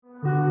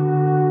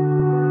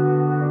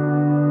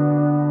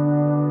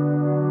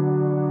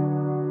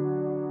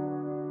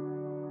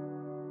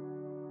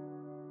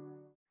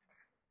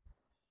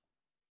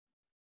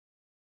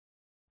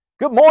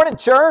Good morning,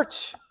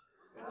 church.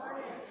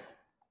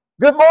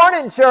 Good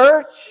morning,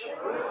 church.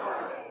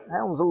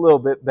 That was a little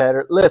bit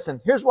better. Listen,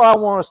 here's what I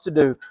want us to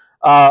do.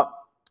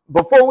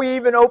 Before we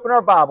even open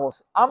our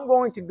Bibles, I'm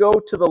going to go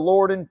to the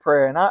Lord in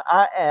prayer, and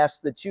I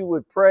ask that you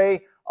would pray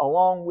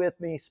along with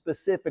me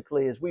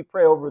specifically as we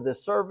pray over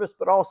this service,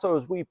 but also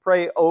as we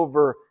pray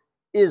over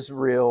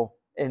Israel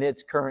in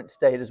its current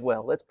state as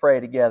well. Let's pray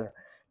together.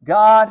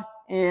 God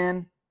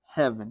in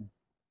heaven,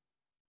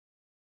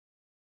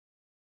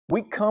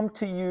 we come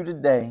to you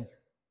today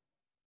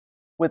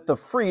with the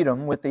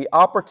freedom, with the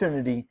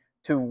opportunity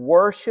to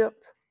worship,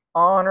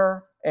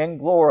 honor, and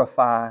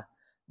glorify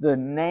the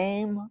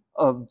name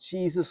of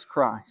Jesus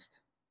Christ,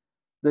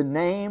 the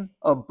name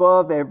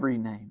above every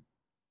name.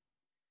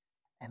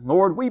 And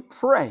Lord, we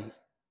pray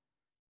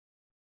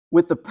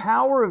with the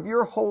power of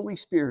your Holy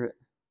Spirit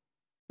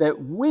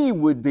that we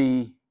would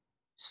be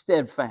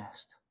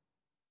steadfast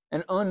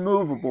and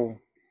unmovable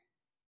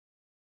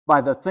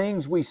by the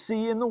things we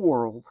see in the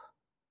world,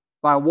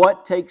 by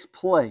what takes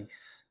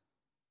place,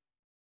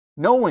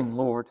 knowing,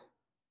 Lord,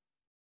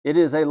 it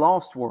is a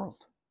lost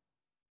world.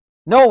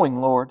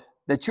 Knowing, Lord,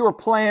 that your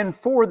plan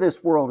for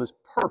this world is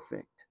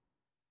perfect.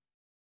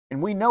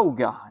 And we know,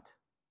 God,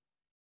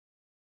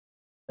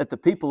 that the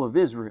people of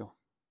Israel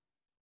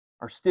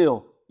are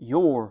still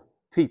your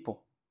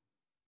people.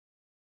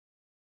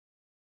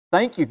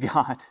 Thank you,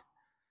 God,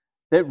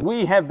 that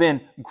we have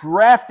been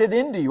grafted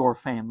into your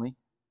family.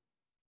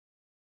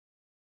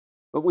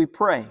 But we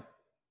pray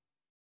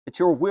that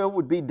your will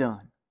would be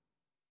done.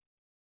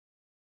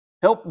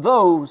 Help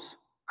those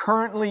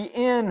currently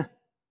in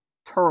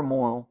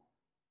turmoil.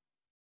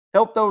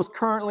 Help those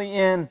currently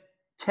in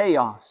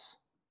chaos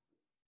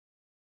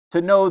to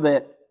know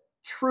that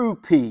true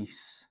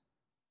peace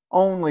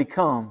only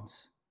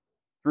comes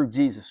through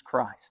Jesus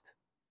Christ.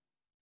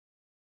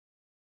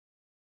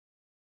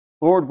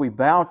 Lord, we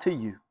bow to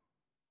you.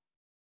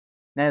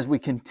 And as we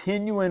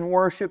continue in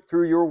worship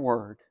through your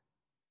word,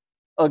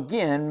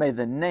 again, may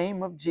the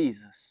name of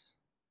Jesus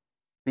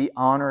be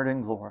honored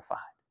and glorified.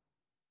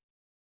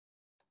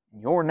 In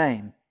your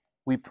name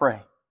we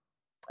pray.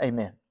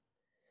 Amen.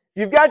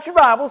 If you've got your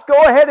Bibles, go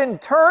ahead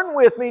and turn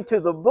with me to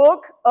the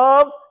book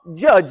of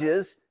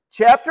Judges,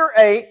 chapter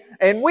 8,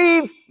 and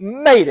we've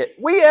made it.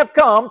 We have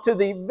come to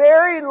the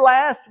very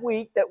last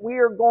week that we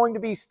are going to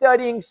be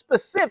studying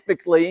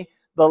specifically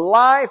the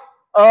life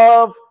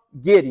of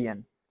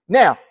Gideon.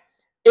 Now,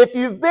 if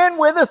you've been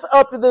with us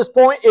up to this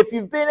point, if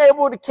you've been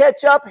able to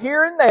catch up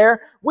here and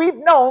there, we've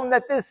known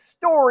that this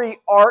story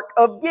arc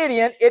of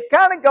Gideon, it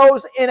kind of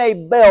goes in a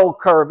bell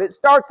curve. It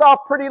starts off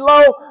pretty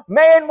low.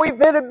 Man, we've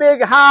hit a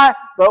big high,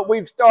 but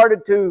we've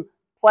started to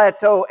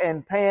plateau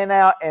and pan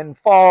out and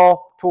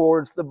fall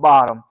towards the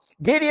bottom.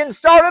 Gideon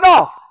started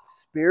off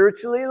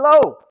spiritually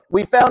low.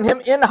 We found him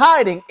in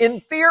hiding, in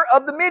fear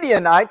of the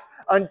Midianites,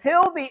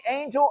 until the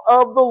angel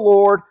of the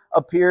Lord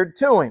appeared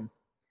to him.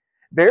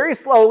 Very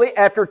slowly,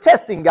 after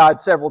testing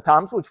God several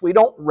times, which we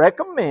don't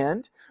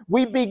recommend,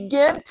 we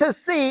begin to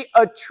see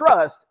a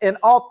trust, an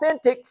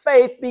authentic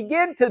faith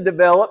begin to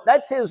develop.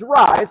 That's his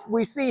rise.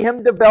 We see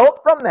him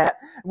develop from that.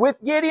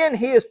 With Gideon,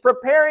 he is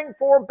preparing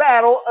for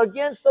battle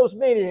against those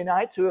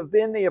Midianites who have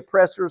been the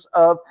oppressors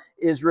of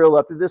Israel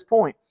up to this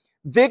point.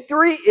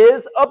 Victory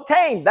is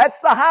obtained. That's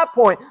the high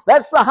point.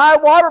 That's the high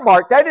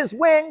watermark. That is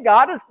when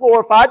God is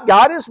glorified,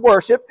 God is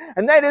worshiped,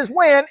 and that is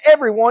when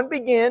everyone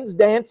begins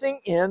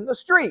dancing in the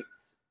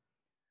streets.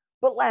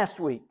 But last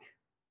week,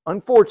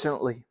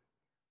 unfortunately,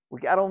 we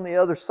got on the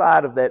other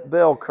side of that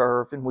bell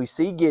curve and we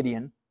see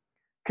Gideon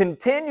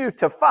continue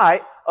to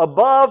fight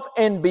above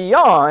and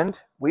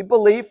beyond, we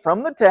believe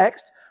from the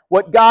text,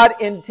 what God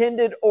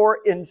intended or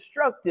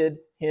instructed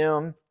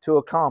him to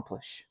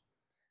accomplish.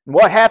 And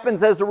what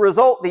happens as a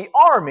result? The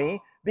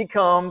army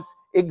becomes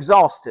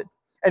exhausted.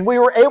 And we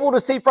were able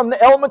to see from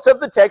the elements of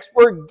the text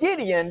where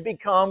Gideon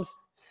becomes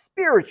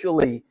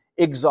spiritually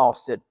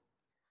exhausted.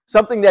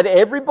 Something that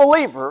every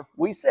believer,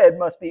 we said,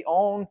 must be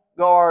on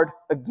guard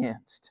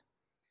against.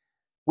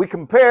 We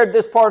compared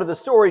this part of the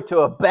story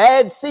to a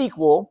bad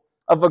sequel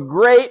of a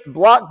great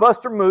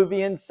blockbuster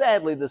movie, and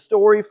sadly, the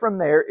story from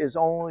there is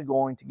only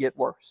going to get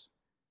worse.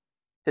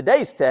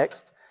 Today's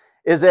text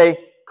is a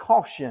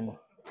caution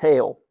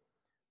tale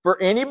for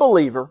any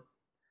believer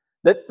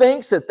that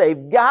thinks that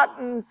they've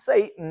gotten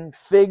Satan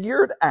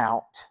figured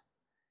out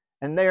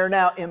and they are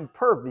now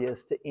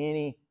impervious to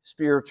any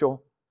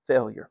spiritual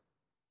failure.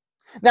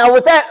 Now,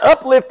 with that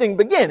uplifting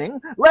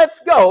beginning, let's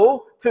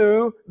go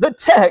to the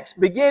text,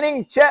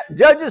 beginning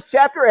Judges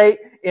chapter 8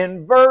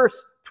 in verse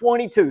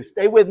 22.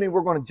 Stay with me. We're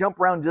going to jump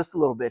around just a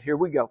little bit. Here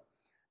we go.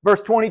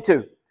 Verse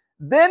 22.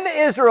 Then the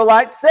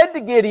Israelites said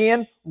to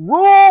Gideon,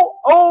 "Rule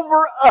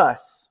over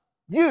us,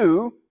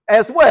 you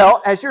as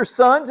well as your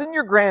sons and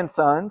your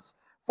grandsons,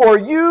 for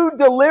you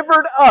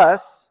delivered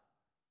us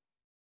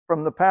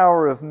from the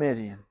power of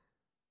Midian."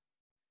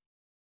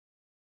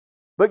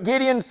 But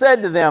Gideon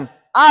said to them,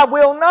 "I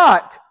will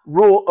not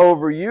rule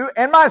over you,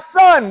 and my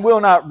son will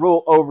not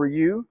rule over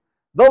you.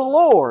 The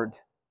Lord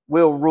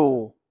will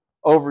rule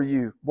over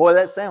you. Boy,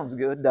 that sounds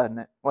good, doesn't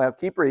it? Well,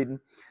 keep reading.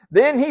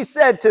 Then he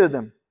said to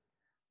them,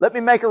 let me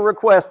make a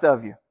request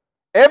of you.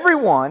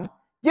 Everyone,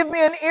 give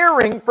me an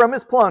earring from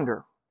his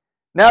plunder.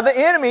 Now the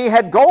enemy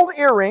had gold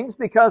earrings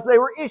because they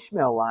were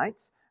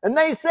Ishmaelites, and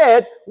they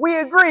said, we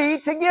agree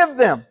to give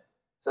them.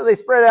 So they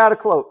spread out a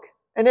cloak,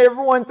 and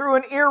everyone threw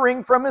an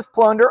earring from his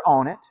plunder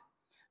on it.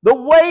 The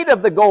weight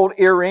of the gold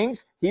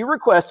earrings he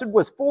requested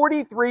was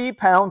 43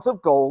 pounds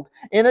of gold,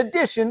 in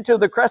addition to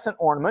the crescent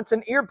ornaments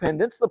and ear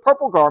pendants, the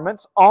purple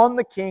garments on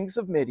the kings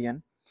of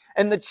Midian,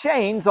 and the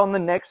chains on the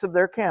necks of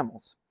their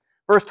camels.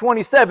 Verse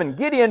 27,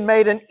 Gideon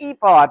made an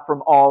ephod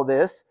from all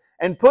this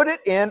and put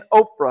it in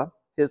Ophrah,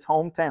 his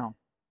hometown.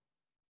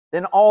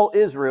 Then all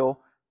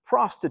Israel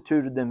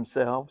prostituted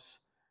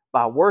themselves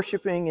by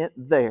worshiping it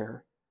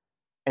there,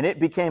 and it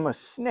became a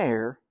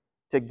snare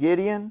to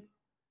Gideon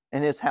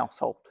and his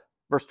household.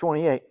 Verse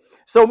 28,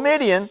 so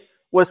Midian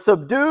was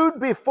subdued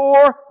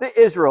before the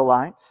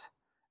Israelites,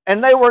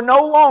 and they were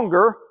no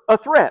longer a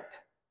threat.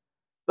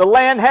 The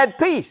land had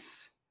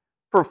peace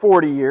for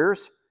 40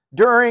 years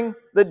during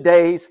the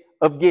days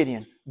of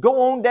Gideon.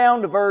 Go on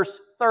down to verse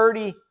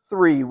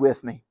 33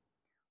 with me.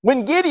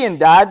 When Gideon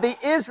died, the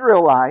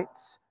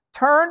Israelites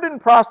turned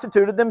and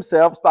prostituted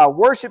themselves by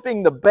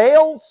worshiping the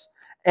Baals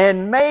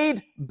and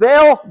made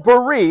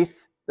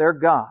Baal-berith their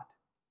god.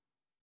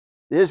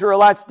 The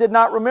Israelites did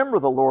not remember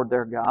the Lord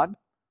their God,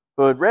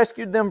 who had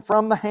rescued them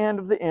from the hand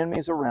of the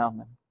enemies around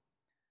them.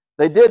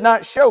 They did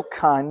not show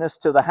kindness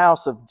to the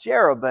house of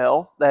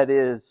Jerubbaal, that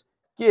is,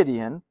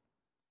 Gideon,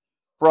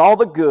 for all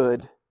the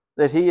good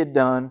that he had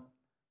done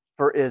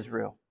for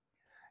Israel.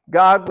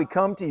 God, we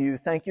come to you.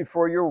 Thank you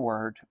for your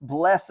word.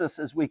 Bless us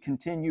as we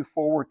continue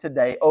forward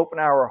today. Open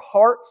our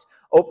hearts,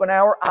 open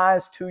our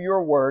eyes to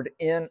your word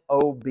in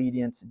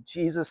obedience. In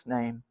Jesus'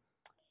 name,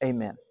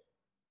 amen.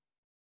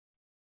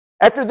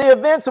 After the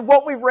events of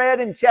what we've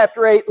read in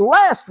chapter 8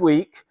 last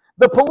week,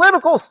 the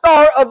political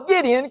star of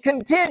Gideon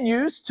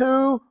continues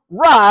to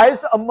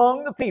rise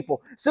among the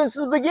people. Since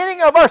the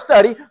beginning of our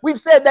study, we've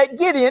said that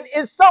Gideon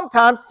is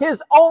sometimes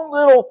his own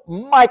little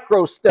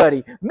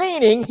micro-study,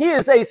 meaning he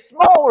is a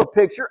smaller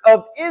picture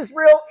of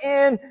Israel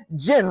in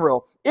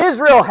general.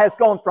 Israel has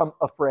gone from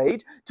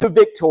afraid to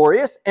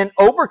victorious and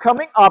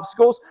overcoming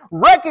obstacles,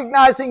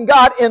 recognizing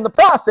God in the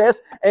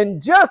process,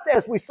 and just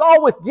as we saw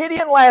with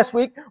Gideon last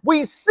week,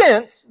 we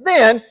sense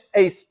then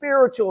a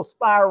spiritual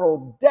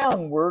spiral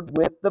downward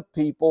with the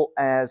people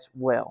as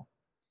well.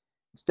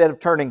 Instead of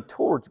turning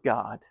towards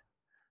God,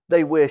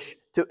 they wish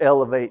to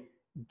elevate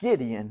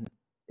Gideon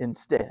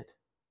instead.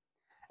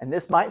 And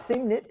this might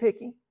seem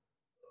nitpicky.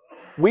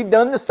 We've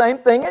done the same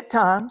thing at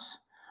times.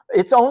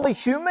 It's only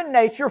human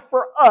nature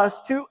for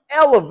us to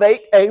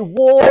elevate a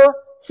war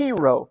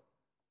hero.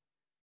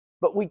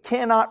 But we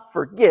cannot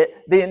forget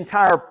the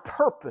entire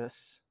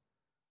purpose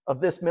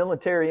of this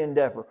military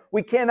endeavor.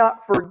 We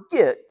cannot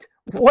forget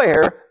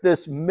where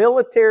this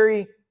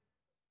military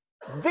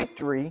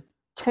victory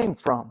came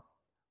from.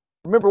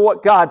 Remember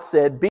what God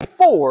said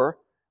before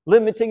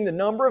limiting the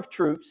number of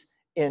troops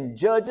in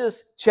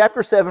Judges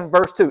chapter 7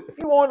 verse 2. If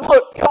you want to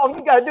look, all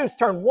you got to do is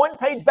turn one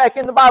page back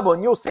in the Bible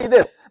and you'll see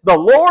this. The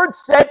Lord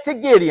said to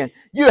Gideon,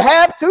 you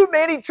have too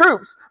many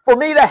troops for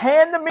me to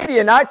hand the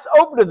Midianites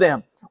over to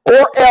them,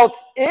 or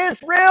else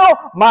Israel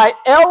might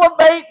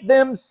elevate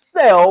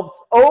themselves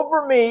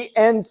over me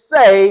and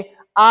say,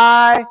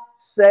 I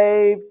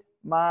saved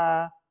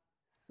myself.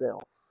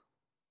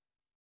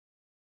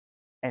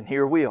 And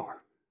here we are.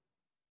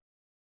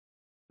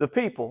 The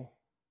people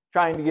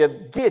trying to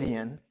give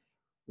Gideon,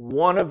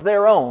 one of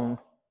their own,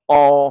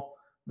 all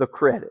the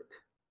credit.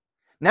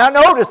 Now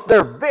notice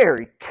they're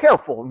very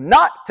careful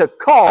not to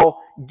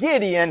call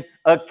Gideon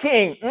a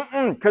king.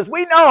 Because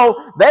we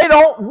know they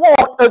don't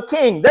want a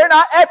king. They're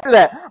not after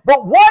that.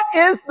 But what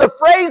is the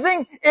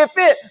phrasing? If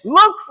it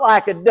looks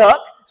like a duck,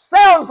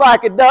 sounds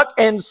like a duck,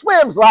 and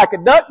swims like a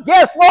duck,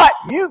 guess what?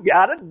 You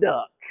got a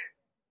duck.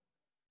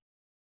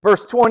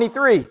 Verse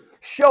 23,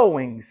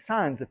 showing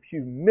signs of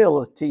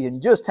humility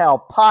and just how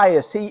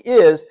pious he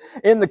is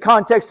in the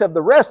context of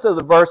the rest of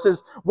the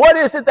verses. What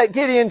is it that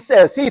Gideon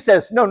says? He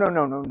says,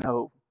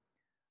 no.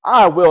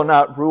 I will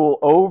not rule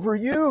over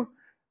you.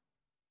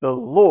 The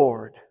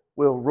Lord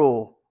will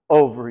rule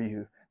over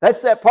you.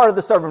 That's that part of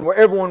the sermon where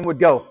everyone would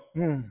go,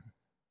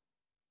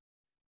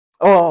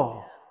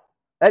 Oh,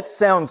 that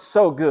sounds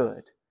so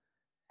good.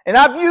 And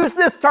I've used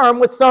this term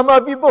with some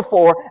of you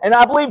before, and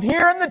I believe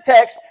here in the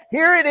text,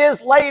 here it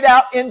is laid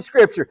out in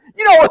Scripture.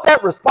 You know what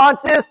that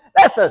response is?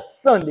 That's a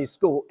Sunday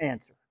school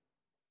answer.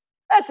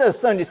 That's a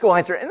Sunday school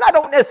answer, and I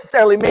don't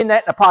necessarily mean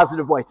that in a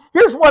positive way.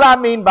 Here's what I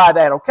mean by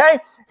that, okay?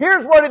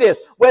 Here's what it is.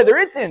 Whether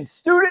it's in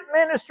student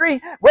ministry,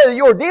 whether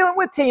you're dealing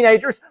with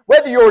teenagers,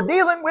 whether you're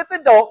dealing with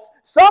adults,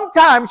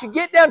 sometimes you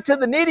get down to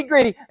the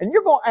nitty-gritty, and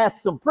you're going to ask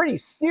some pretty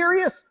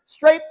serious,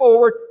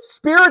 straightforward,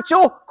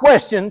 spiritual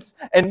questions,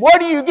 and what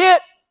do you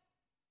get?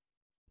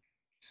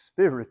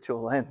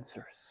 Spiritual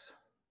answers.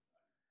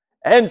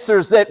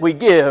 Answers that we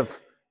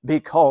give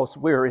because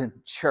we're in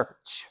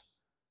church.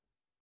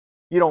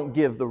 You don't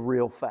give the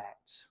real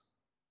facts.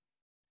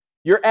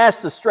 You're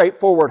asked a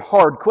straightforward,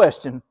 hard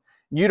question.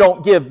 You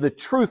don't give the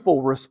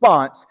truthful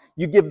response.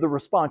 You give the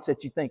response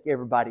that you think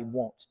everybody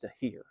wants to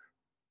hear.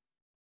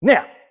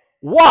 Now,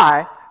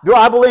 why do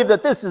I believe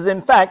that this is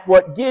in fact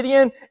what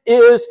Gideon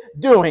is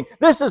doing?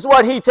 This is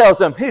what he tells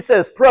them. He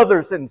says,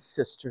 brothers and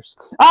sisters,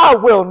 I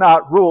will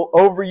not rule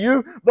over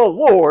you. The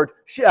Lord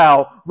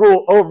shall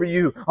rule over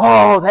you.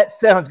 Oh, that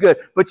sounds good.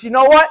 But you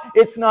know what?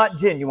 It's not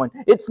genuine.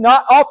 It's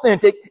not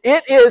authentic.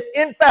 It is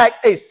in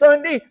fact a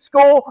Sunday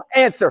school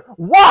answer.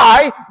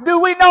 Why do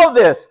we know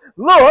this?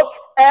 Look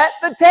at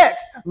the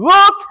text.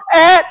 Look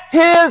at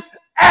his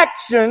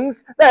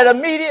actions that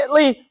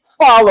immediately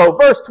follow.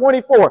 Verse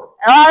 24.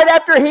 Right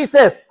after he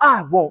says,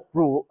 I won't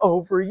rule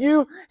over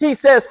you, he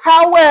says,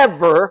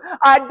 however,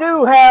 I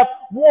do have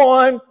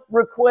one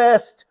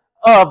request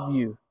of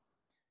you.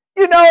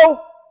 You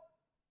know,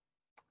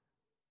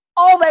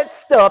 all that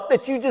stuff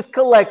that you just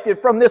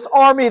collected from this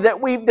army that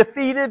we've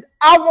defeated,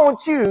 I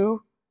want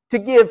you to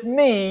give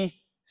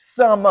me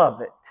some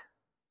of it.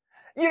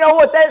 You know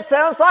what that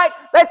sounds like?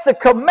 That's a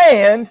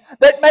command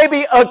that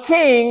maybe a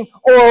king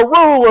or a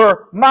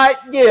ruler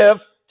might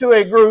give to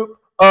a group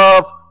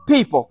of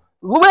people.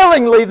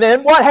 Willingly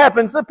then, what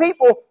happens? The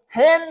people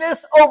hand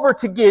this over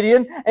to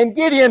Gideon, and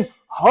Gideon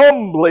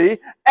humbly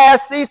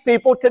asks these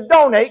people to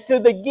donate to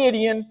the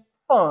Gideon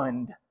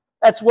Fund.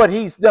 That's what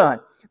he's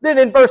done. Then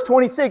in verse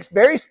 26,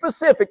 very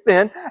specific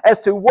then as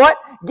to what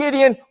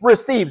Gideon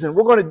receives. And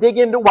we're going to dig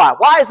into why.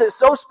 Why is it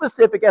so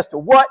specific as to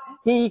what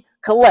he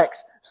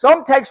collects?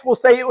 Some texts will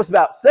say it was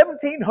about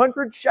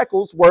 1,700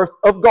 shekels worth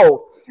of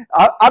gold.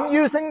 I'm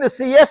using the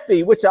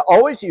CSB, which I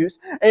always use.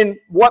 And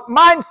what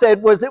mine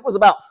said was it was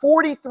about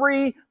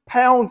 43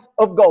 pounds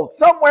of gold.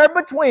 Somewhere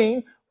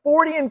between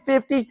 40 and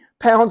 50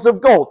 pounds of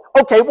gold.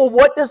 Okay, well,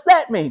 what does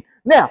that mean?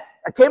 Now,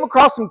 I came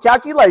across some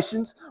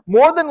calculations.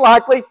 More than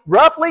likely,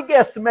 roughly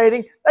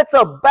guesstimating, that's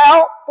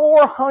about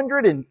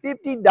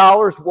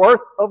 $450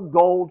 worth of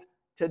gold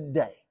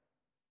today.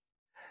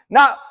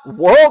 Not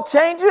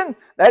world-changing.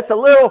 That's a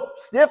little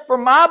stiff for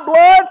my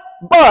blood,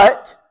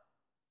 but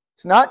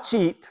it's not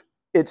cheap.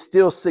 It's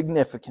still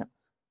significant.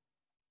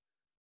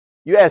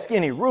 You ask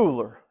any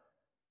ruler,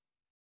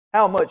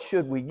 how much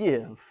should we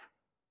give?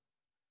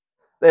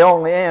 They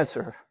only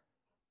answer,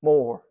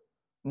 more,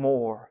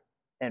 more,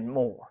 and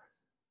more.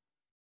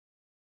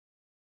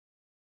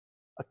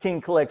 A king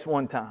collects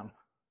one time.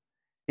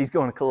 He's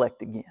going to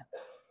collect again.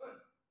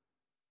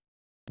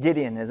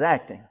 Gideon is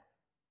acting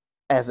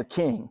as a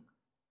king,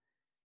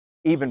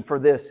 even for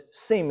this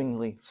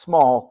seemingly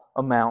small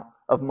amount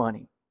of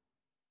money.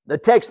 The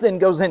text then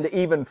goes into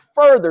even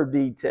further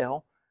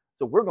detail,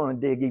 so we're going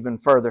to dig even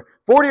further.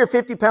 40 or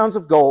 50 pounds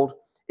of gold.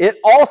 It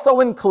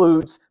also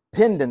includes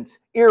pendants,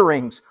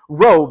 earrings,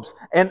 robes,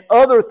 and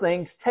other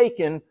things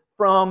taken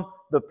from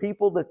the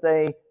people that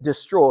they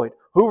destroyed.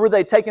 Who were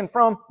they taken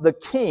from? The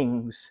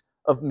kings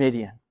of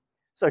Midian.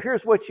 So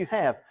here's what you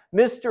have.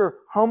 Mr.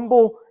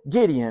 Humble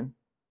Gideon,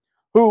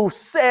 who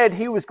said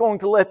he was going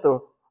to let the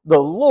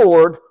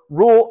Lord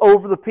rule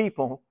over the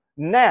people.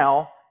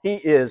 Now he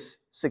is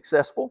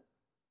successful.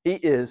 He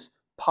is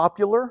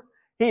popular.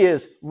 He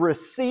is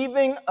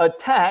receiving a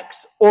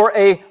tax or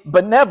a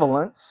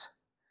benevolence.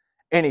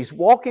 And he's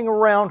walking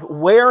around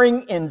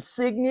wearing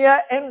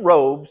insignia and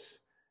robes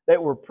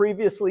that were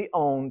previously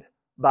owned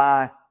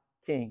by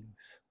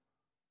kings.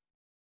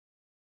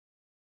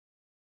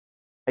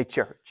 Hey,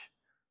 church,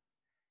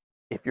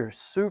 if you're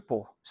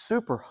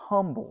super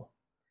humble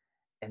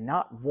and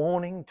not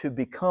wanting to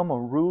become a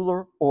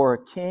ruler or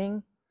a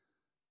king,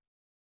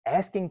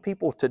 asking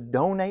people to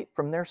donate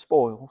from their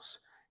spoils,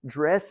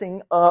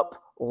 dressing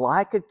up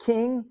like a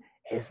king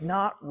is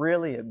not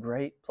really a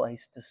great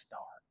place to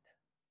start.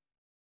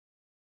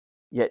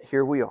 Yet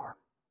here we are.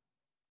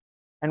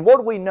 And what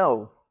do we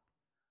know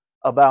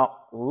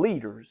about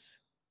leaders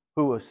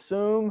who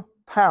assume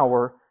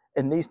power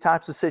in these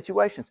types of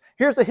situations?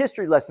 Here's a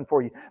history lesson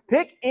for you.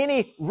 Pick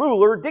any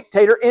ruler,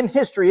 dictator in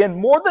history, and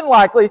more than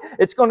likely,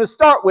 it's going to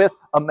start with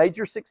a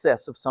major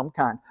success of some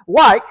kind,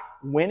 like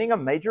winning a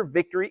major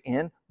victory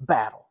in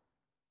battle.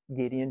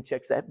 Gideon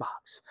checks that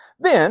box.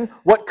 Then,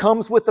 what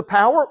comes with the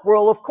power?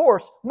 Well, of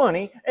course,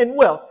 money and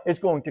wealth is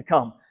going to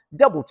come.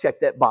 Double check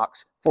that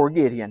box for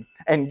Gideon.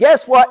 And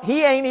guess what?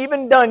 He ain't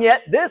even done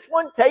yet. This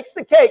one takes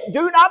the cake.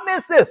 Do not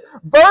miss this.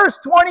 Verse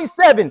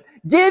 27.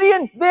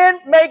 Gideon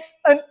then makes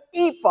an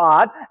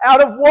ephod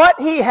out of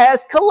what he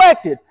has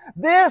collected.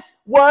 This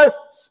was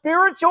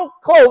spiritual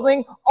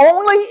clothing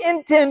only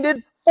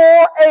intended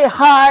for a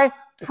high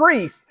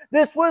priest.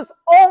 This was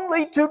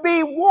only to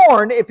be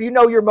worn, if you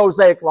know your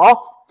Mosaic law,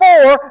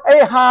 for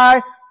a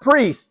high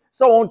priest.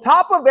 So on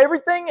top of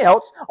everything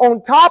else,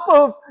 on top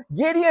of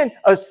Gideon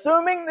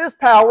assuming this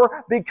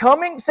power,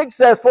 becoming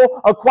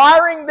successful,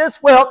 acquiring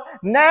this wealth,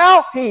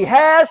 now he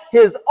has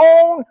his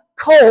own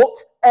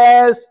cult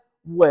as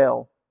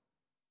well.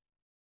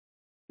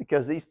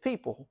 Because these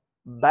people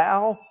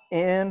bow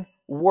in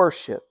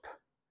worship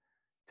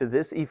to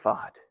this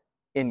ephod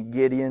in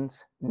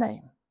Gideon's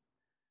name.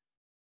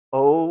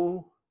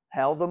 Oh,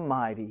 how the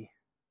mighty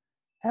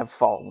have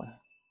fallen.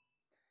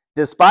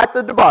 Despite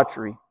the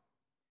debauchery,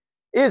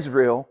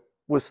 Israel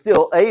was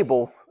still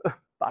able,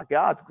 by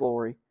God's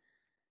glory,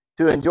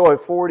 to enjoy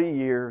 40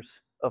 years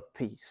of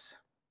peace.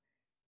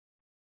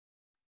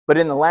 But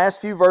in the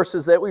last few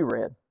verses that we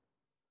read,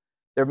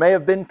 there may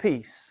have been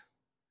peace,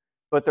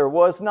 but there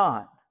was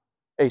not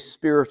a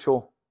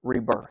spiritual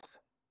rebirth.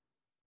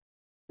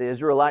 The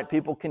Israelite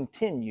people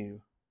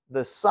continue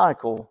the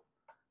cycle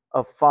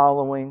of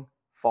following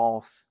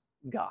false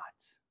gods.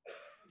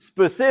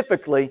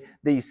 Specifically,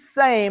 these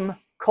same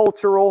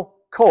cultural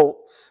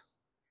cults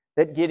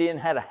that Gideon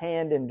had a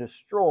hand in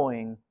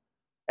destroying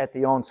at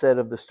the onset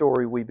of the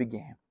story we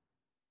began.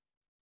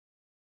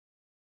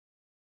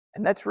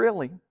 And that's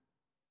really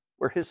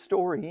where his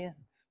story ends.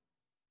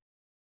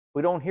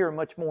 We don't hear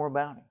much more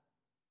about him.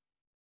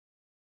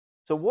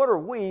 So what are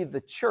we,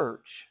 the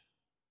church,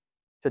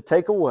 to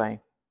take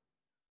away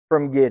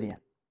from Gideon?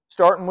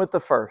 Starting with the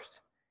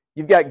first.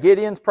 You've got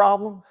Gideon's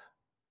problems,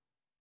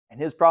 and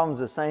his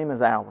problems are the same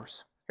as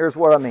ours. Here's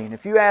what I mean.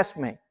 If you ask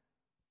me,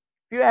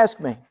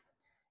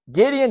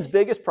 Gideon's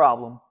biggest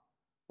problem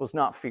was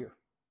not fear.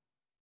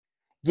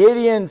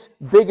 Gideon's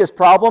biggest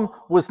problem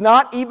was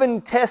not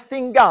even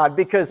testing God,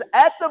 because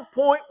at the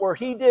point where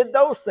he did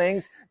those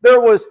things,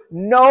 there was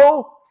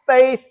no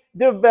faith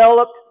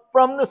developed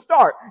from the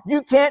start.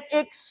 You can't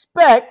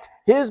expect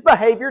his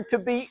behavior to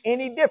be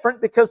any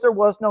different because there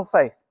was no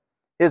faith.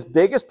 His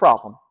biggest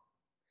problem,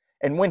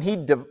 and when he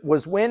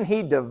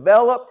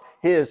developed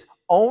his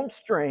own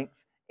strength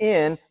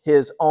in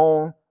his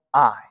own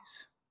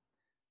eyes.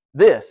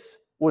 This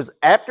was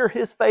after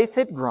his faith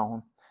had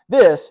grown.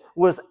 This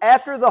was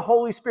after the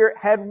Holy Spirit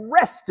had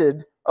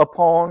rested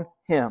upon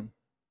him.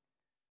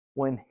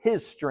 When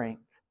his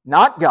strength,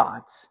 not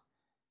God's,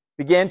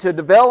 began to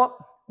develop,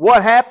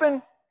 what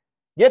happened?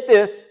 Get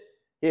this,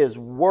 his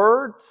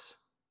words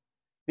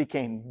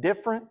became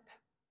different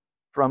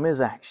from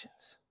his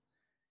actions.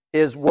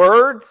 His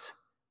words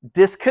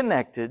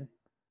disconnected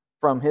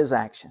from his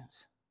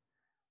actions.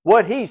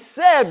 What he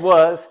said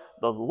was,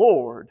 the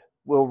Lord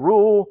will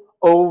rule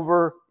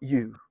over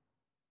you.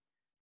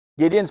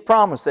 Gideon's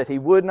promise that he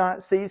would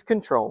not seize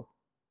control.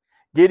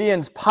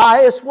 Gideon's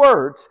pious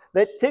words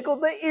that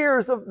tickled the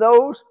ears of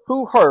those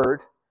who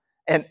heard.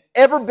 And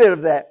every bit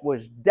of that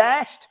was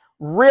dashed,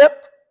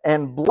 ripped,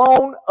 and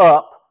blown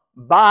up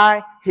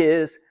by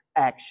his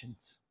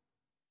actions.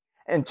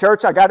 And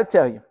church, I got to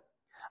tell you,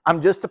 I'm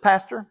just a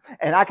pastor,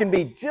 and I can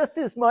be just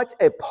as much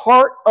a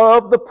part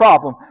of the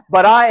problem.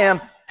 But I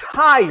am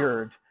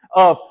tired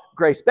of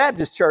Grace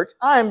Baptist Church.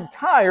 I'm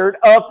tired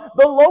of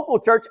the local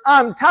church.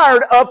 I'm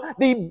tired of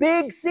the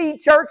Big C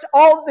church,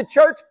 all of the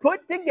church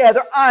put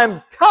together.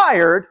 I'm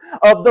tired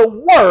of the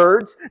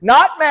words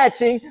not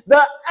matching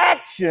the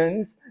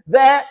actions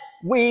that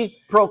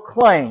we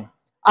proclaim.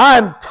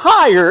 I'm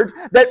tired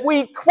that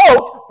we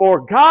quote, "For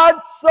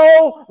God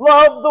so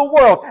loved the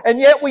world," and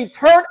yet we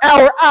turn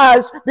our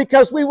eyes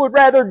because we would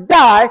rather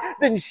die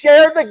than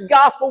share the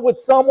gospel with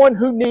someone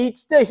who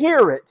needs to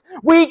hear it.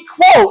 We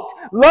quote,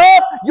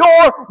 "Love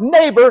your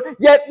neighbor,"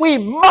 yet we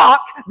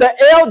mock the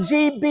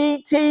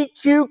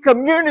LGBTQ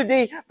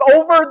community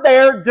over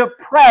their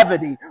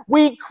depravity.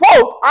 We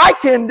quote, "I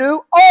can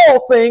do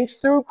all things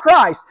through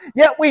Christ,"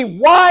 yet we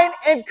whine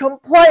and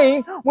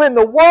complain when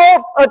the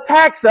world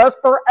attacks us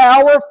for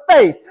our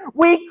faith.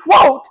 We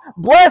quote,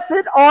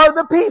 "Blessed are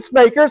the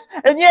peacemakers,"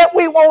 and yet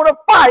we want to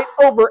fight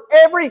over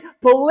every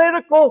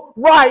political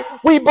right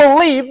we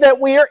believe that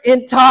we are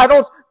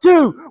entitled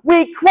to.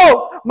 We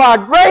quote, "My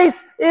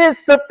grace is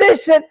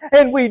sufficient,"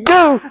 and we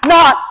do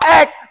not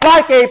act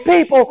like a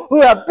people who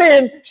have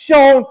been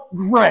shown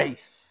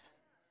grace.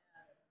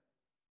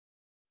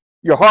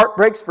 Your heart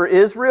breaks for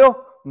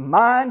Israel?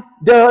 Mine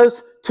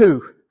does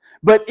too.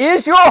 But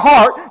is your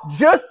heart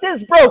just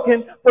as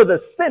broken for the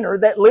sinner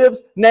that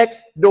lives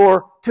next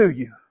door to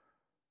you?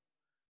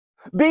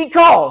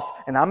 Because,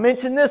 and I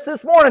mentioned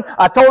this morning,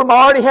 I told him I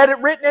already had it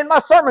written in my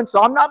sermon,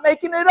 so I'm not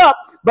making it up.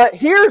 But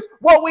here's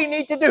what we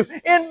need to do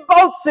in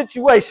both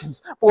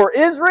situations. For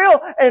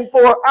Israel and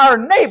for our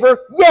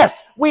neighbor,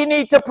 yes, we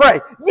need to pray.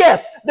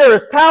 Yes, there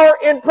is power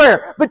in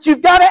prayer. But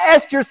you've got to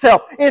ask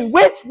yourself, in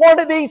which one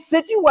of these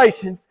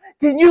situations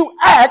can you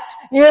act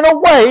in a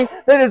way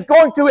that is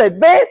going to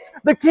advance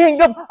the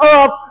kingdom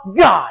of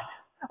God?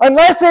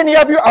 Unless any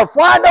of you are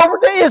flying over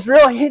to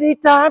Israel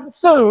anytime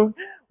soon,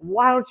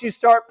 why don't you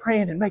start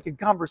praying and make a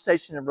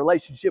conversation and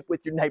relationship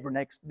with your neighbor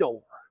next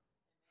door?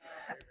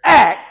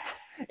 Act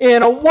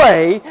in a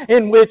way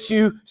in which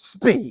you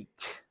speak.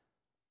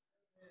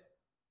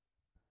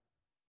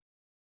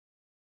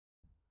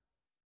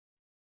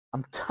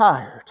 I'm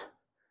tired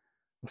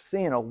of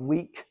seeing a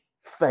weak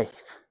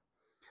faith.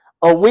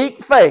 A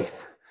weak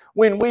faith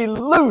when we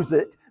lose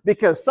it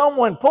because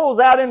someone pulls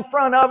out in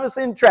front of us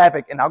in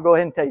traffic. And I'll go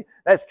ahead and tell you,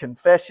 that's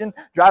confession.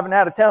 Driving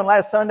out of town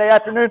last Sunday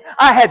afternoon,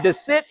 I had to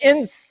sit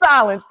in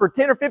silence for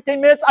 10 or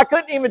 15 minutes. I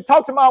couldn't even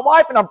talk to my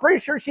wife, and I'm pretty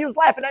sure she was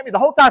laughing at me the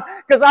whole time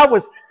because I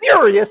was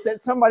furious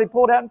that somebody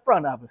pulled out in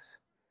front of us.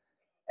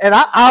 And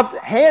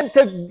hand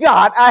to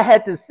God, I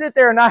had to sit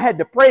there and I had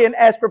to pray and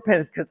ask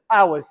repentance because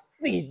I was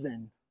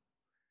seething.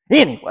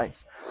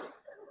 Anyways.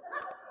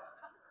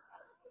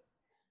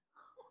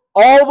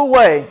 all the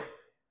way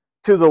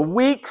to the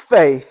weak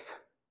faith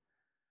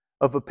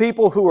of a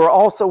people who are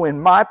also in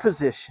my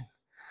position,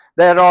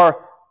 that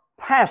are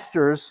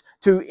pastors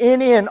to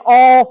any and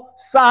all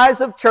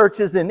size of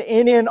churches in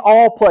any and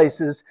all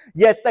places,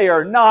 yet they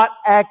are not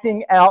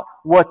acting out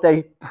what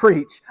they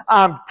preach.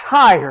 I'm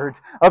tired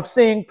of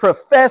seeing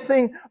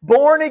professing,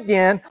 born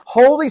again,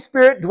 Holy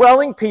Spirit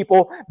dwelling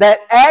people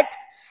that act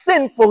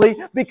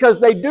sinfully because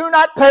they do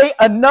not pay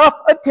enough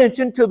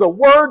attention to the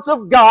words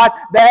of God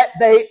that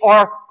they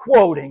are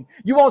quoting.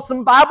 You want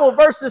some Bible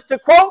verses to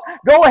quote?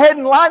 Go ahead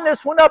and line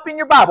this one up in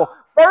your Bible.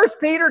 1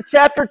 Peter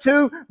chapter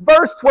 2,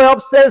 verse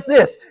 12 says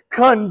this,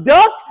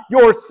 conduct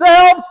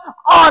yourselves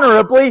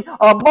honorably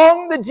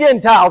among the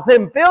Gentiles,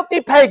 them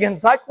filthy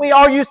pagans like we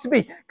all used to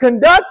be.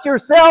 Conduct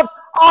yourselves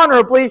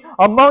honorably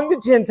among the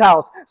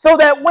Gentiles, so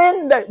that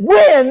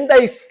when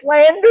they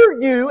slander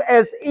you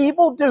as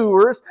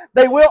evildoers,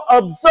 they will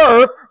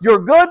observe your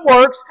good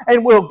works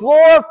and will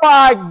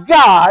glorify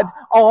God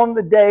on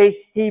the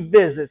day He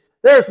visits.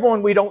 There's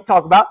one we don't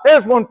talk about.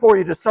 There's one for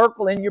you to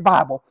circle in your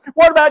Bible.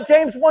 What about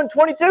James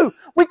 1:22?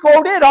 We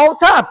quote it all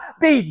the time.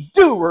 Be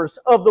doers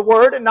of the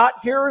word and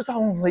not hearers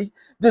only,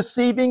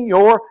 deceiving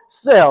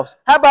yourselves.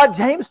 How about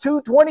James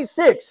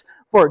 2:26?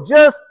 For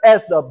just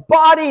as the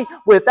body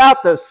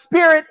without the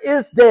spirit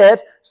is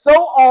dead, so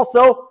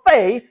also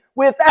faith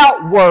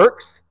without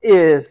works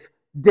is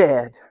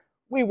dead.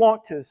 We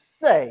want to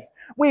say,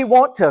 we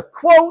want to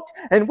quote,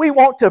 and we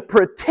want to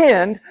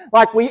pretend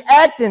like we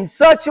act in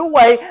such a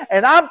way,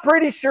 and I'm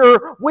pretty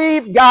sure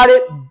we've got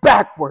it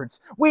backwards.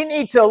 We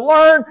need to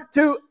learn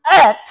to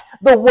act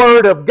the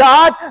Word of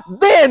God,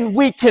 then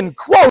we can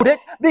quote it,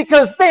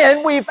 because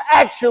then we've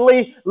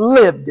actually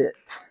lived it.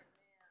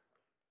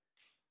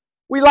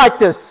 We like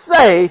to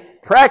say,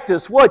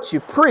 practice what you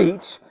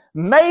preach.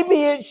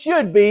 Maybe it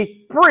should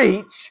be,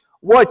 preach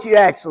what you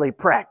actually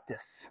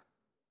practice.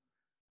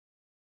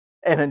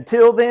 And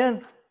until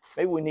then,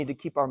 maybe we need to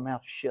keep our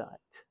mouth shut.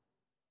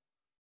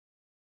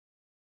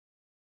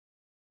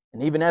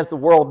 And even as the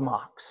world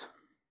mocks,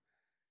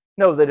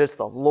 know that it's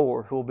the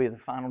Lord who will be the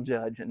final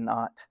judge and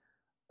not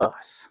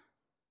us.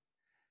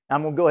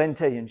 I'm going to go ahead and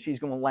tell you, and she's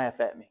going to laugh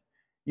at me.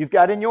 You've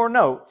got in your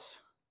notes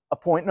a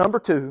point number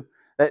 2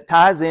 that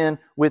ties in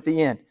with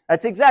the end.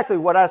 That's exactly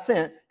what I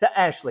sent to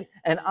Ashley.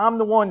 And I'm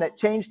the one that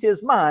changed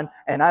his mind,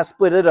 and I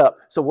split it up.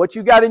 So what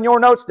you got in your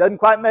notes doesn't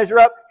quite measure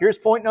up. Here's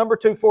point number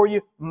 2 for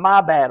you.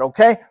 My bad,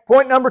 okay?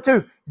 Point number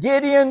 2,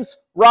 Gideon's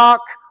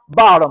rock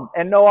bottom.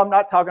 And no, I'm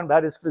not talking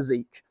about his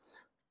physique.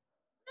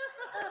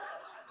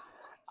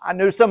 I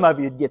knew some of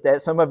you would get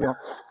that. Some of you.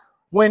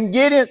 When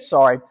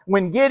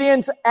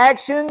Gideon's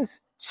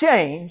actions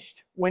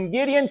changed,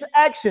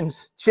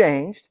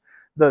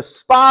 the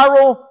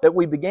spiral that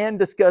we began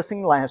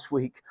discussing last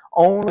week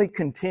only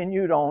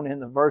continued on in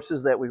the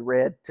verses that we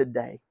read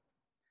today.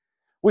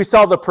 We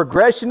saw the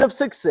progression of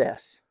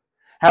success,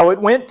 how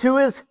it went to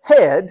his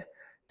head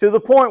to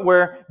the point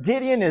where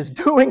Gideon is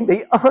doing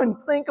the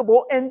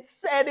unthinkable and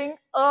setting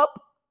up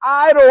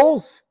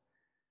idols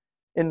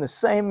in the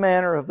same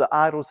manner of the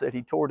idols that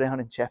he tore down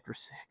in chapter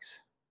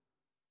 6.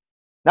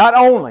 Not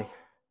only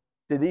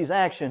do these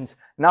actions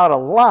not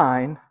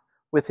align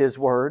with his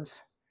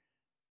words,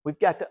 we've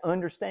got to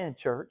understand,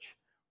 church,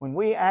 when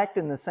we act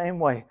in the same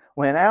way,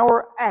 when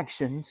our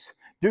actions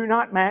do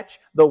not match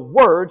the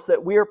words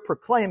that we are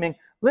proclaiming,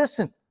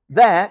 listen,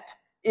 that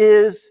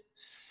is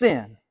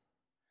sin.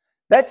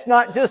 That's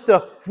not just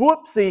a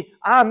whoopsie,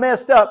 I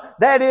messed up.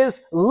 That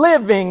is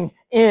living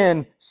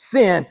in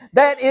sin.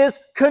 That is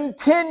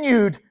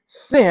continued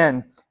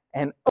sin.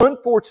 And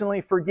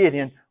unfortunately for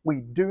Gideon, we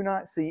do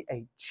not see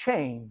a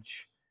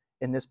change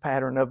in this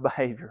pattern of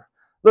behavior.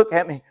 Look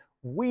at me.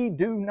 We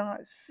do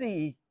not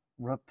see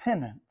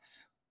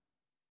repentance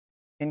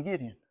in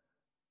Gideon.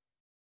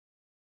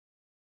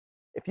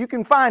 If you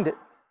can find it,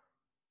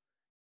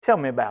 tell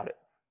me about it,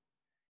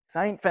 because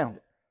I ain't found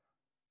it.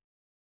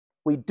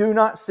 We do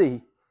not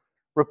see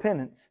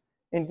repentance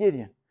in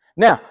Gideon.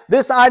 Now,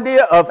 this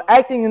idea of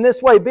acting in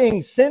this way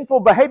being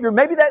sinful behavior,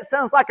 maybe that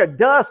sounds like a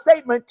duh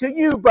statement to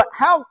you, but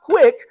how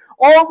quick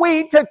are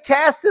we to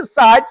cast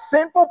aside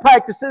sinful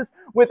practices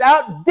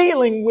without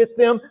dealing with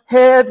them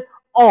head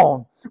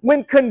on?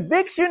 When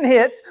conviction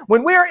hits,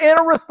 when we're in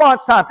a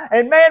response time,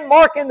 and man,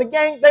 Mark and the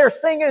gang, they're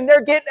singing and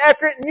they're getting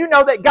after it, and you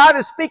know that God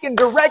is speaking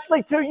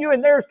directly to you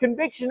and there's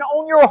conviction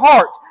on your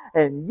heart,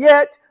 and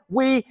yet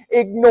we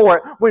ignore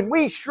it. When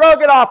we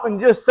shrug it off and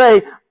just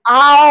say,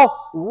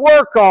 I'll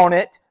work on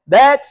it,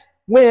 that's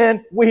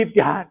when we've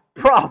got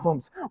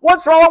problems.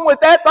 What's wrong with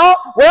that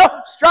thought?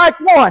 Well, strike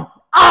 1.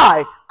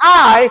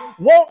 I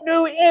won't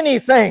do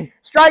anything.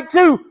 Strike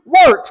 2,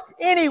 work.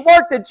 Any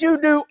work that you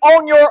do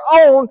on your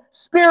own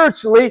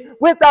spiritually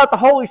without the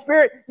Holy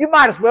Spirit, you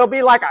might as well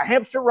be like a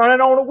hamster running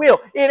on a wheel.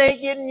 It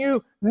ain't getting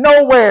you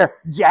nowhere,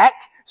 Jack.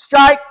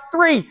 Strike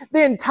 3,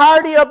 the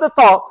entirety of the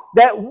thought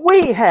that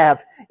we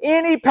have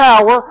any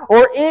power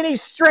or any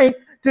strength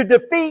to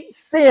defeat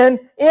sin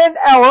in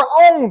our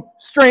own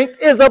strength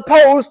is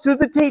opposed to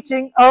the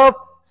teaching of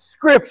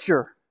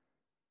Scripture.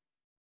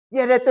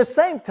 Yet at the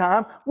same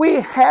time, we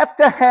have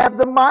to have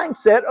the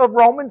mindset of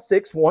Romans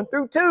 6, 1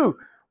 through 2.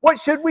 What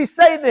should we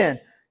say then?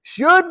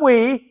 Should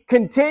we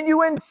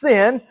continue in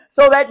sin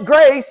so that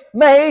grace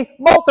may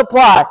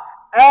multiply?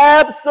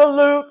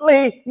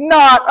 Absolutely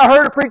not. I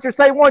heard a preacher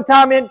say one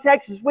time in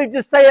Texas, we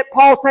just say it,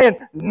 Paul saying,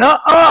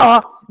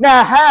 nuh-uh.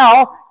 Now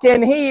how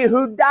can he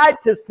who died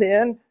to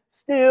sin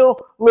still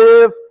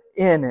live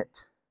in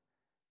it?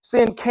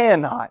 Sin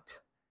cannot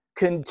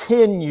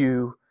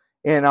continue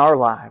in our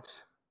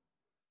lives.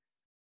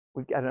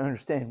 We've got to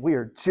understand we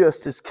are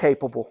just as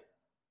capable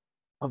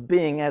of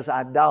being as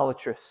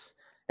idolatrous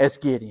as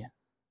Gideon.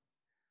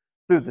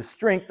 Through the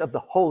strength of the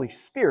Holy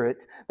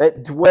Spirit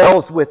that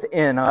dwells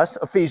within us,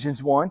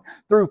 Ephesians 1,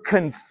 through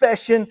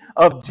confession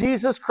of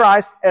Jesus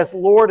Christ as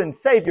Lord and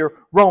Savior,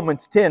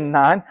 Romans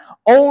 10:9,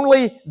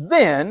 only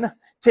then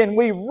can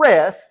we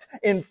rest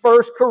in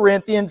 1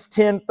 Corinthians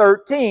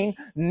 10:13.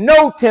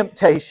 No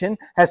temptation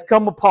has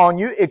come upon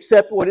you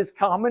except what is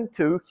common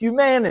to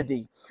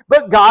humanity.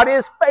 But God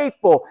is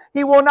faithful.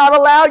 He will not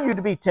allow you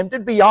to be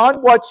tempted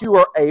beyond what you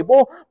are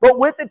able, but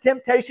with the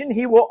temptation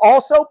He will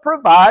also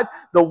provide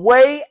the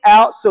way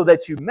out so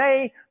that you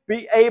may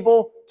be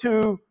able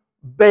to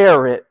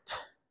bear it.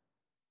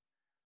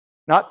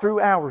 Not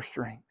through our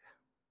strength,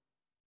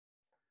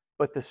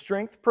 but the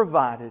strength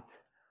provided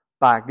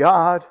by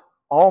God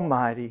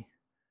Almighty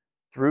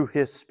through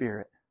His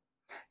Spirit.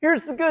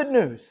 Here's the good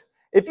news.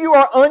 If you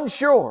are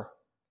unsure,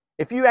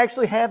 if you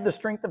actually have the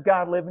strength of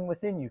God living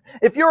within you,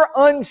 if you're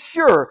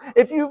unsure,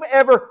 if you've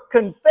ever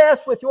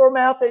confessed with your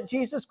mouth that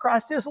Jesus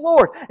Christ is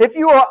Lord, if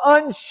you are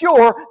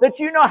unsure that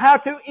you know how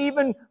to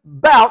even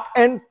bout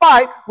and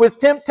fight with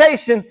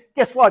temptation,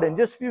 guess what? In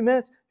just a few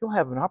minutes, you'll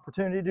have an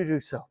opportunity to do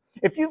so.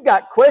 If you've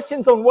got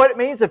questions on what it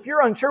means, if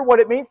you're unsure what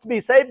it means to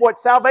be saved, what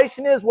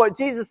salvation is, what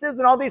Jesus is,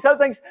 and all these other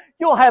things,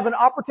 you'll have an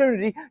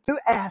opportunity to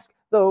ask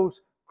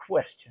those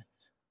questions.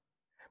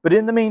 But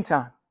in the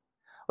meantime,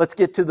 let's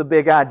get to the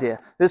big idea.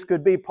 This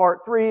could be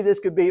part 3. This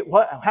could be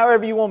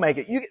however you want to make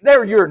it.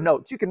 They're your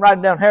notes. You can write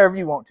them down however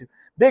you want to.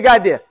 Big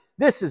idea.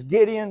 This is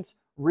Gideon's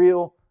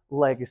real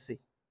legacy.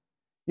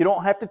 You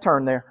don't have to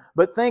turn there,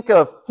 but think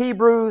of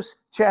Hebrews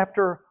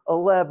chapter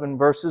 11,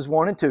 verses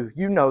 1 and 2.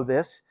 You know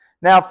this.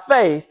 Now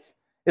faith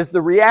is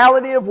the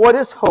reality of what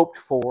is hoped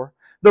for,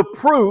 the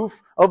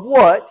proof of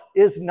what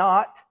is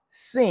not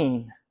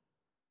seen.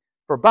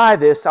 For by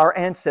this our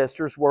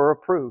ancestors were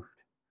approved.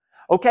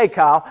 Okay,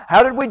 Kyle,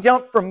 how did we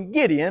jump from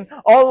Gideon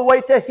all the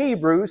way to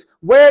Hebrews?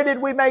 Where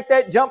did we make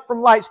that jump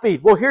from light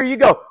speed? Well, here you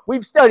go.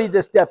 We've studied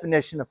this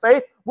definition of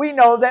faith. We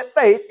know that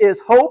faith is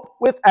hope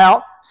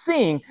without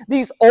seeing.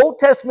 These Old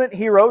Testament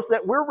heroes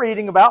that we're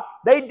reading about,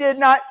 they did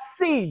not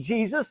see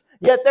Jesus,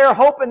 yet their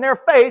hope and their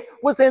faith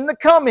was in the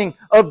coming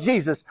of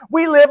Jesus.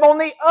 We live on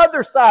the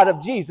other side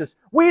of Jesus.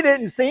 We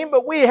didn't see Him,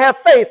 but we have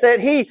faith that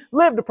He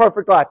lived a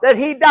perfect life, that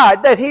He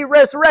died, that He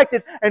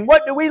resurrected. And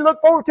what do we look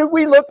forward to?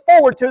 We look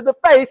forward to the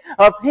faith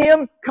of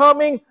Him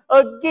coming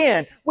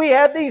again. We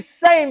have the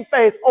same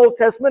faith, Old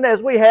Testament,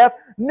 as we have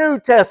New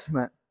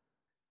Testament.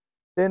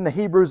 Then the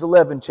Hebrews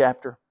 11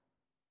 chapter,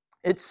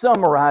 it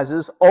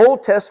summarizes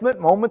Old Testament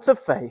moments of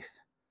faith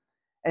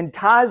and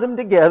ties them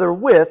together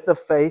with the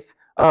faith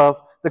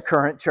of the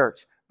current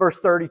church. Verse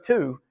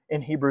 32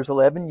 in Hebrews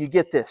 11, you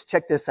get this.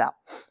 Check this out.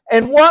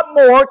 And what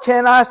more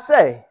can I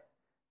say?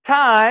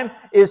 Time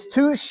is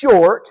too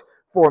short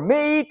for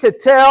me to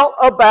tell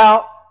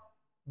about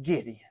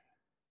Gideon,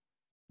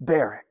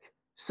 Barak,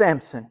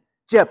 Samson,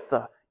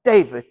 Jephthah,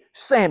 David,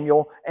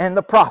 Samuel, and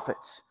the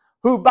prophets,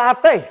 who by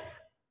faith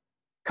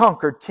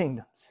conquered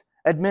kingdoms,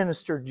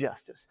 administered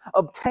justice,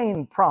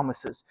 obtained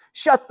promises,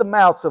 shut the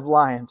mouths of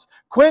lions,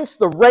 quenched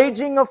the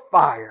raging of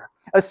fire,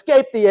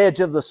 escaped the edge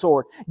of the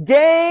sword,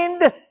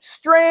 gained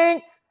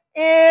strength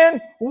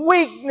in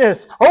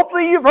weakness.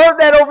 Hopefully you've heard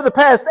that over the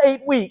past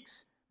 8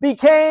 weeks.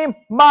 Became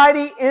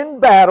mighty in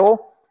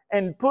battle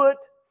and put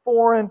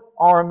foreign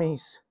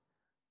armies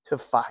to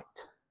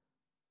fight.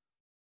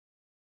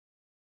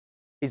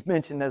 He's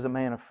mentioned as a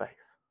man of faith.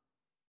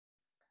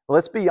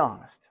 Let's be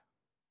honest.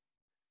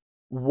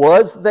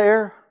 Was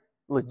there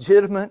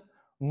legitimate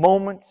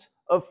moments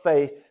of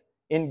faith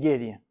in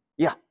Gideon?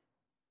 Yeah.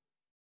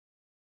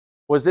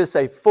 Was this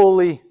a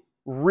fully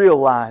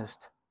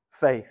realized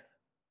faith?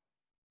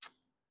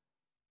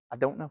 I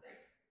don't know.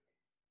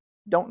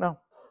 Don't know.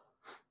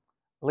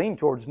 Lean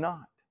towards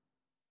not.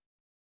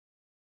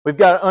 We've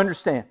got to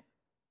understand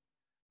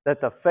that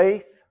the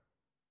faith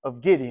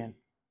of Gideon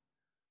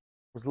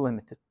was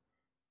limited.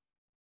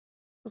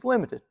 It was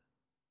limited.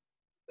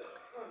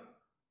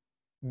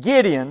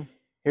 Gideon,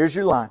 here's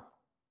your line.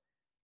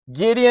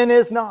 Gideon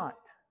is not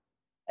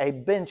a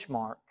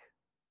benchmark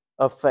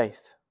of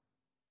faith.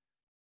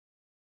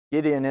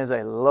 Gideon is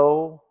a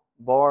low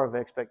bar of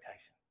expectation.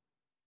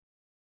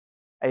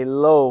 A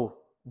low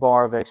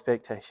bar of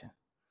expectation.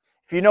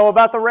 If you know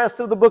about the rest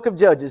of the book of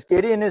Judges,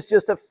 Gideon is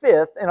just a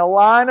fifth in a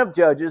line of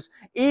judges,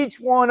 each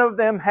one of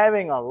them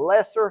having a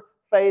lesser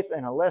faith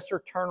and a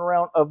lesser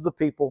turnaround of the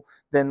people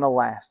than the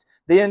last.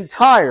 The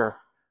entire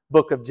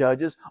book of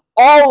Judges,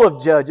 all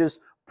of Judges,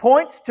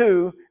 points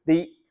to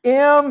the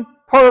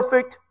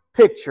imperfect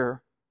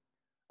picture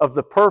of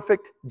the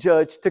perfect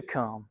judge to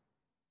come.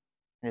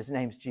 And His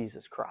name's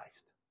Jesus Christ.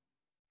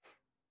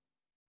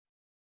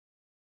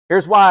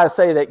 Here's why I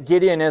say that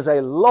Gideon is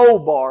a low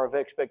bar of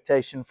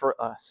expectation for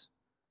us.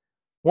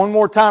 One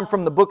more time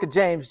from the book of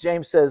James,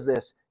 James says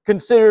this: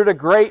 "Consider it a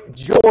great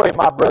joy,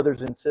 my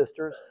brothers and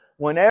sisters,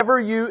 whenever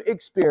you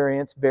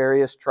experience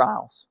various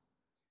trials,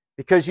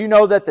 because you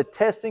know that the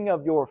testing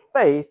of your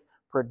faith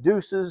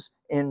produces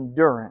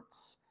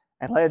endurance.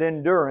 And let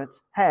endurance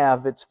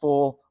have its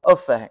full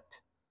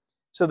effect,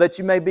 so that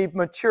you may be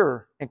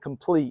mature and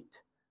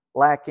complete,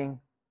 lacking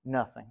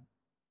nothing."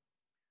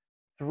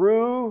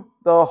 Through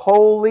the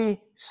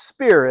Holy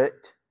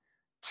Spirit,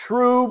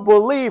 true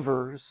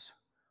believers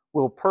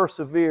will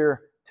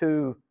persevere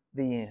to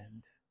the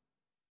end.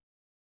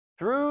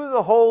 Through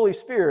the Holy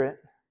Spirit,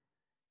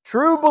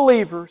 true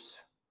believers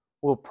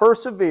will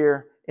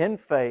persevere in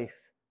faith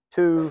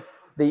to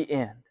the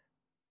end.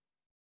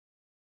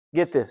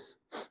 Get this.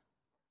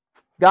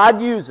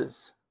 God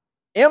uses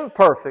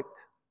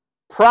imperfect,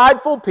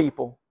 prideful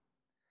people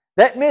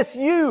that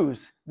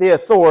misuse the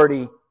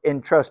authority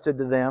entrusted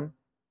to them,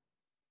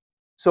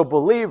 so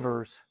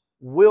believers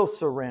will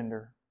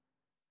surrender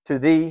to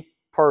the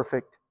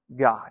perfect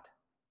God.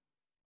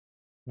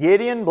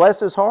 Gideon, bless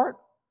his heart,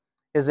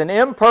 is an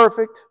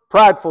imperfect,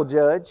 prideful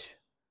judge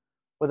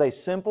with a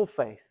simple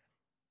faith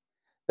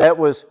that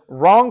was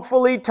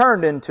wrongfully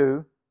turned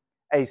into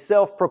a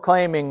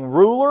self-proclaiming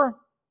ruler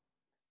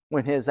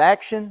when his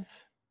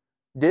actions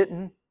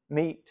didn't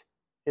meet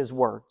his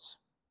words.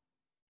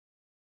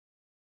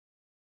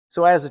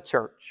 So as a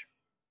church,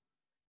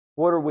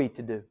 what are we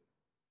to do?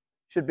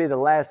 Should be the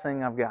last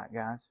thing I've got,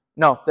 guys.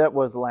 No, that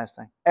was the last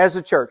thing. As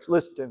a church,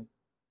 listen to me.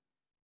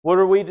 What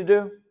are we to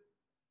do?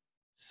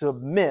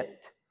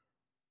 Submit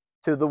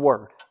to the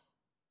Word,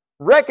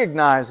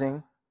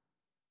 recognizing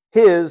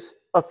His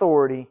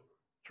authority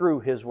through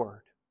His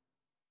Word.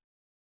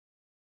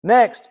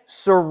 Next,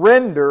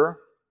 surrender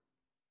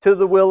to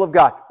the will of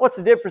God. What's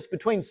the difference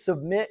between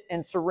submit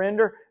and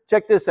surrender?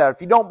 Check this out. If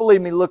you don't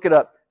believe me, look it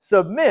up.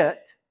 Submit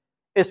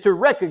is to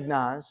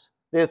recognize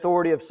the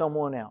authority of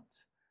someone else.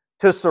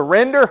 To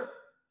surrender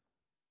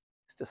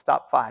is to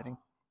stop fighting.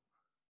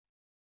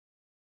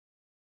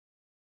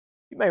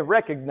 You may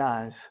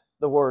recognize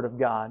the Word of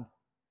God,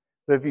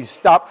 but if you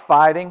stop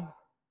fighting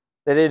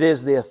that it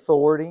is the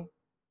authority,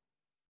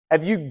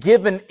 have you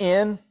given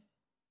in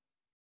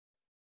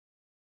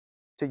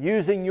to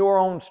using your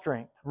own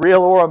strength,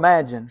 real or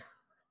imagined,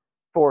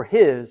 for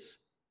His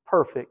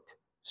perfect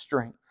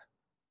strength?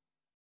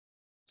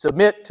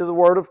 Submit to the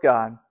Word of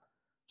God.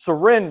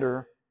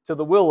 Surrender to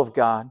the will of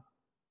God.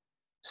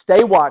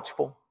 Stay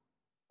watchful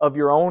of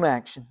your own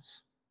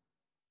actions.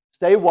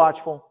 Stay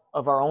watchful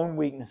of our own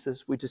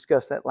weaknesses. We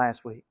discussed that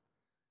last week.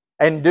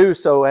 And do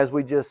so, as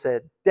we just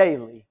said,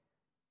 daily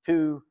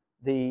to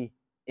the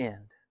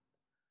end.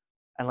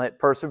 And let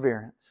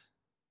perseverance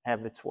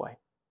have its way.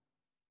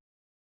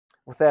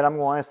 With that, I'm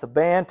going to ask the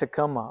band to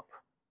come up.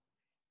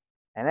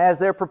 And as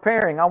they're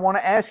preparing, I want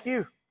to ask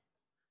you,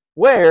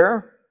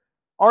 where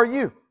are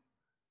you?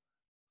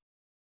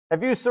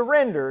 Have you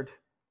surrendered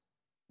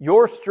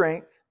your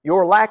strength,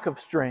 your lack of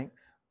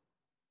strength,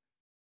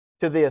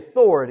 to the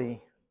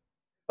authority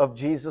of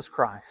Jesus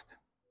Christ?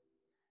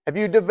 Have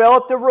you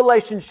developed a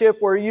relationship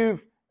where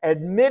you've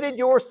admitted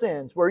your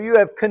sins, where you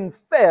have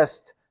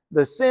confessed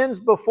the sins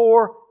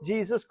before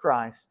Jesus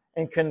Christ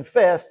and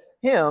confessed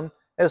Him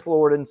as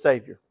Lord and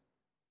Savior?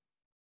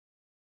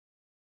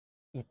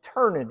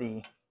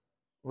 Eternity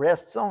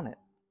rests on it.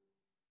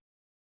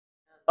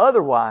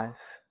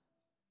 Otherwise,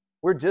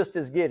 we're just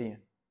as Gideon,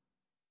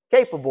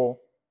 capable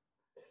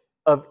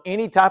of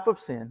any type of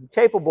sin,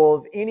 capable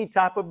of any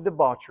type of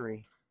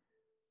debauchery,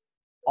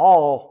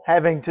 all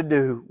having to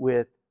do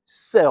with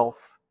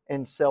self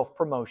and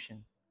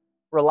self-promotion,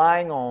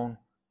 relying on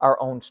our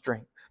own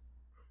strength.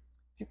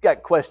 If you've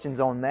got questions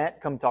on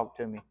that, come talk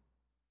to me.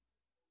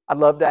 I'd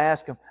love to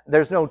ask them.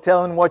 There's no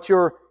telling what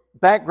your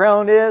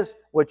background is,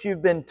 what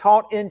you've been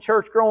taught in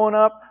church growing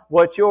up,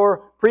 what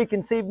your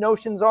preconceived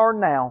notions are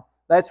now.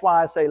 That's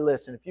why I say,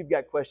 listen, if you've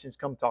got questions,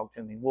 come talk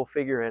to me. We'll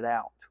figure it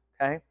out.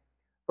 Okay?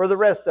 For the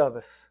rest of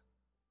us,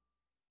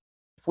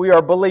 if we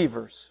are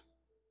believers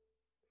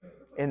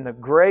in the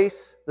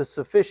grace, the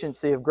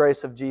sufficiency of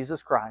grace of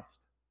Jesus Christ,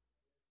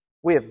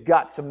 we have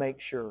got to make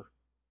sure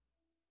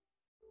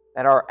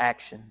that our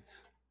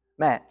actions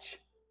match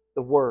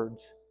the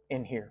words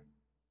in here.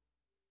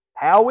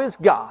 How is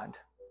God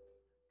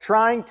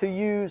trying to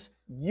use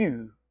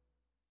you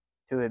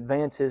to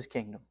advance His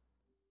kingdom?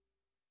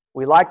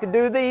 We like to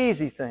do the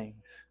easy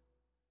things.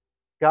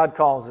 God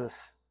calls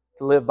us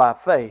to live by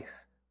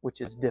faith,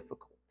 which is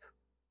difficult.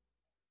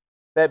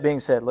 That being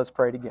said, let's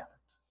pray together.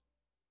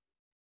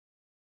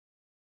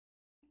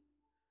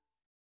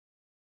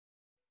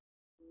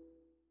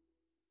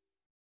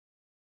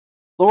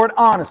 Lord,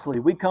 honestly,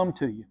 we come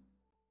to you.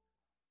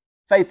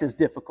 Faith is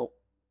difficult.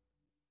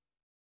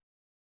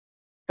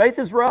 Faith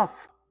is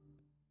rough.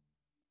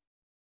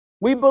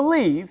 We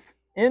believe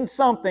in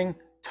something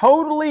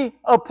totally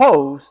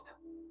opposed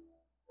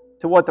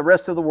to what the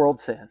rest of the world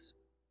says.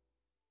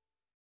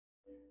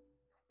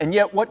 And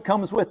yet what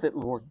comes with it,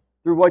 Lord,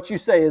 through what you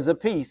say, is a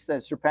peace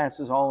that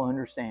surpasses all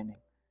understanding.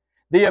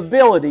 The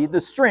ability,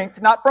 the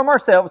strength, not from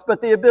ourselves,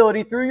 but the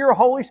ability through your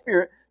Holy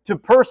Spirit to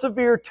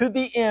persevere to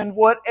the end,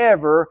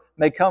 whatever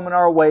may come in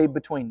our way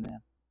between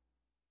them.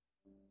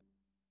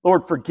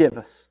 Lord, forgive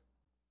us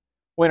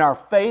when our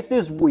faith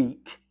is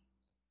weak.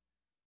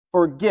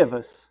 Forgive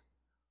us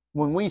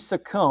when we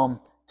succumb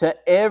to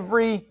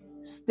every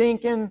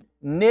stinking,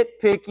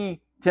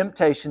 nitpicky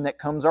temptation that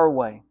comes our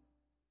way.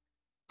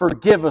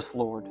 Forgive us,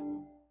 Lord,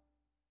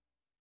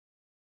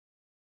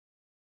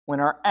 when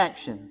our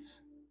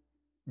actions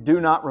do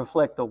not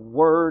reflect the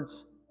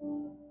words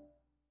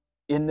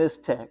in this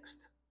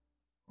text,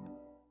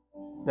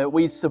 that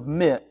we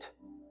submit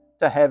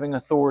to having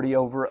authority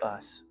over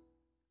us.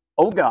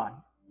 Oh God,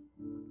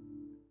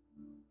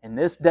 in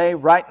this day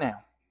right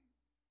now,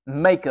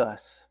 make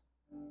us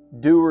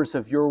doers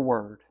of your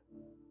word,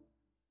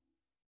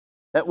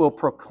 that will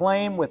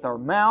proclaim with our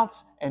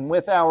mouths and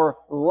with our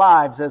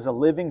lives as a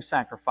living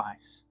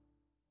sacrifice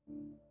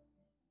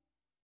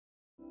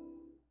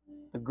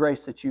the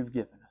grace that you've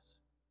given us.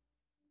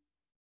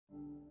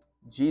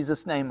 In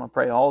Jesus' name I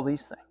pray all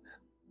these things.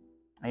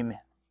 Amen.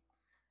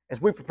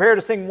 As we prepare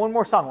to sing one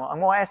more song, I'm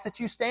going to ask that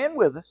you stand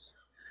with us.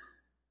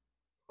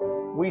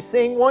 We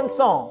sing one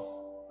song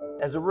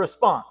as a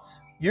response.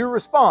 You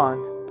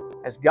respond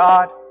as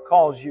God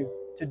calls you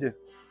to do.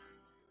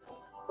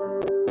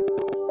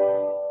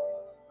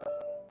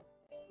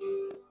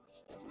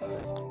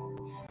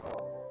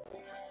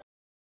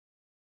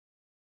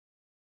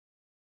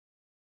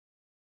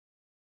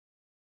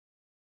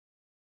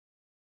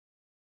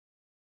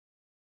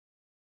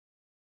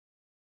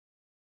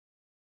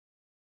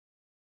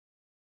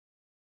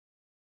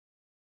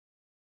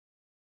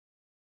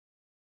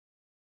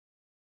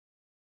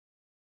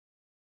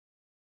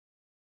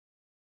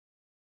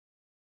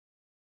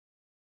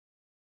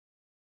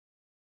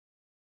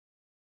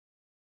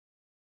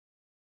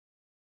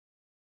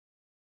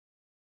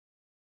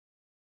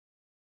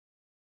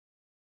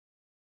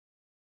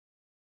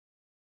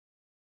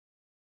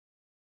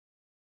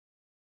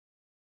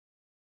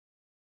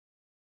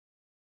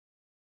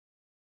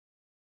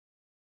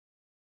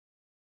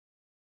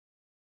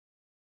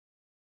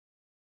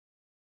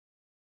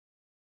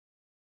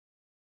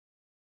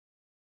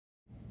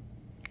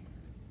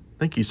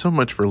 Thank you so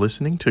much for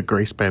listening to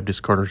Grace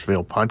Baptist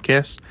Cartersville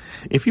podcast.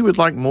 If you would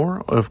like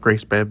more of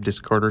Grace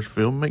Baptist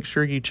Cartersville, make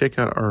sure you check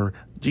out our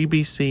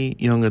GBC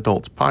Young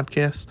Adults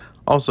podcast.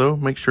 Also,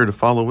 make sure to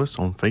follow us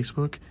on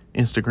Facebook,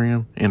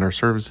 Instagram, and our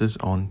services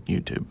on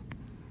YouTube.